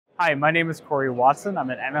Hi, my name is Kory Watson.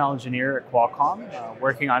 I'm an ML engineer at Qualcomm,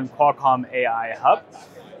 working on Qualcomm AI Hub.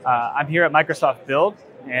 I'm here at Microsoft Build,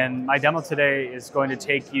 and my demo today is going to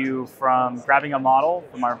take you from grabbing a model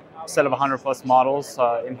from our set of 100 plus models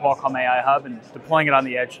in Qualcomm AI Hub and deploying it on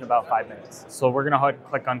the edge in about 5 minutes. So we're going to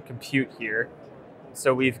click on compute here.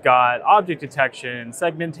 So we've got object detection,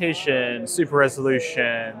 segmentation, super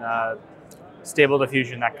resolution, stable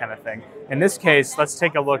diffusion, that kind of thing. In this case, let's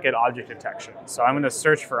take a look at object detection. So I'm going to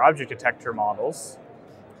search for object detector models,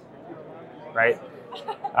 right?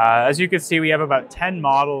 As you can see, we have about 10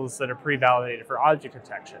 models that are pre-validated for object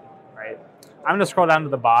detection, right? I'm going to scroll down to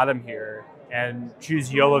the bottom here and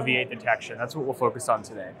choose YOLO V8 detection. That's what we'll focus on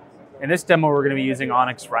today. In this demo, we're going to be using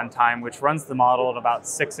Onyx runtime, which runs the model at about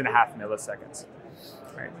 6.5 milliseconds.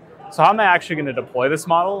 Right. So how am I actually going to deploy this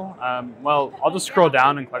model? Well, I'll just scroll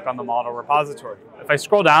down and click on the model repository. If I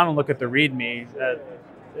scroll down and look at the README,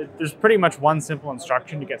 there's pretty much one simple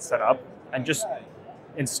instruction to get set up, and just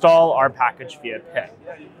install our package via pip.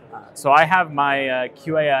 So I have my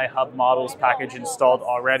QAI Hub models package installed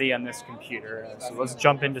already on this computer. So let's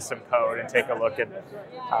jump into some code and take a look at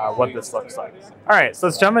what this looks like. All right, so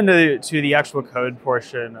let's jump into the actual code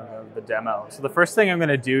portion of the demo. So the first thing I'm going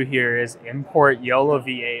to do here is import YOLO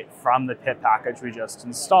V8 from the pip package we just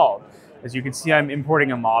installed. As you can see, I'm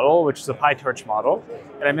importing a model, which is a PyTorch model,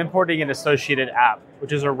 and I'm importing an associated app,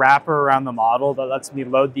 which is a wrapper around the model that lets me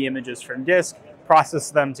load the images from disk,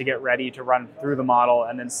 process them to get ready to run through the model,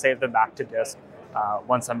 and then save them back to disk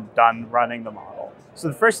once I'm done running the model. So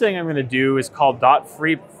the first thing I'm going to do is call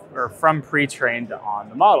 .from pre-trained on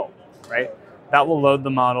the model, right? That will load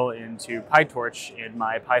the model into PyTorch in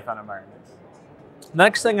my Python environment. The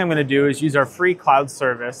next thing I'm going to do is use our free cloud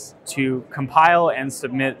service to compile and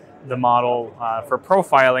submit the model for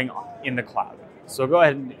profiling in the cloud. So go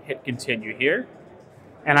ahead and hit continue here,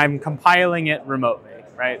 and I'm compiling it remotely.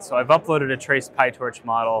 Right? So I've uploaded a trace PyTorch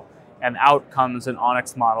model, and out comes an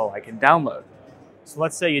Onyx model I can download. So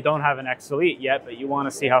let's say you don't have an X Elite yet, but you want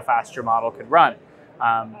to see how fast your model could run.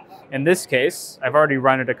 In this case, I've already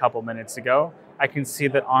run it a couple minutes ago. I can see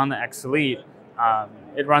that on the X Elite,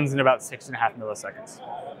 it runs in about 6.5 milliseconds.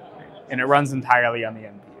 And it runs entirely on the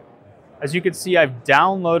NPU. As you can see, I've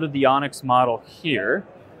downloaded the Onyx model here.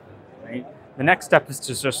 Right? The next step is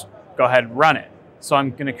to just go ahead and run it. So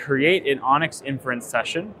I'm going to create an Onyx inference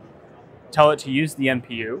session, tell it to use the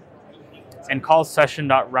NPU, and call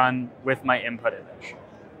session.run with my input image.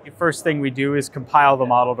 The first thing we do is compile the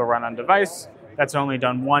model to run on device. That's only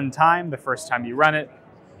done one time, the first time you run it,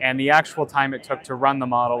 and the actual time it took to run the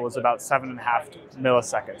model was about 7.5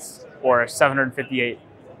 milliseconds, or 758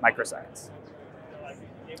 microseconds.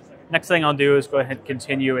 Next thing I'll do is go ahead and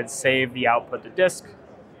continue and save the output to disk.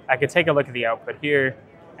 I can take a look at the output here.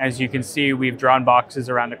 As you can see, we've drawn boxes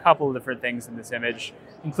around a couple of different things in this image,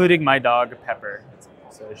 including my dog, Pepper.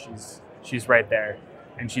 So she's right there,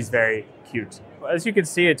 and she's very cute. As you can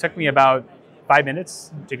see, it took me about 5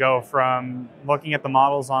 minutes to go from looking at the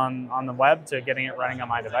models on the web to getting it running on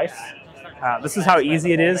my device. This is how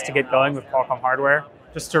easy it is to get going with Qualcomm hardware.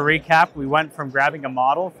 Just to recap, we went from grabbing a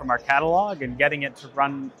model from our catalog and getting it to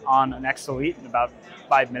run on an X Elite in about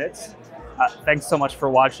 5 minutes. Thanks so much for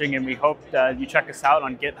watching, and we hope you check us out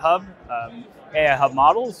on GitHub, AI Hub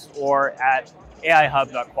Models, or at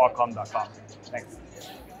aihub.qualcomm.com. Thanks.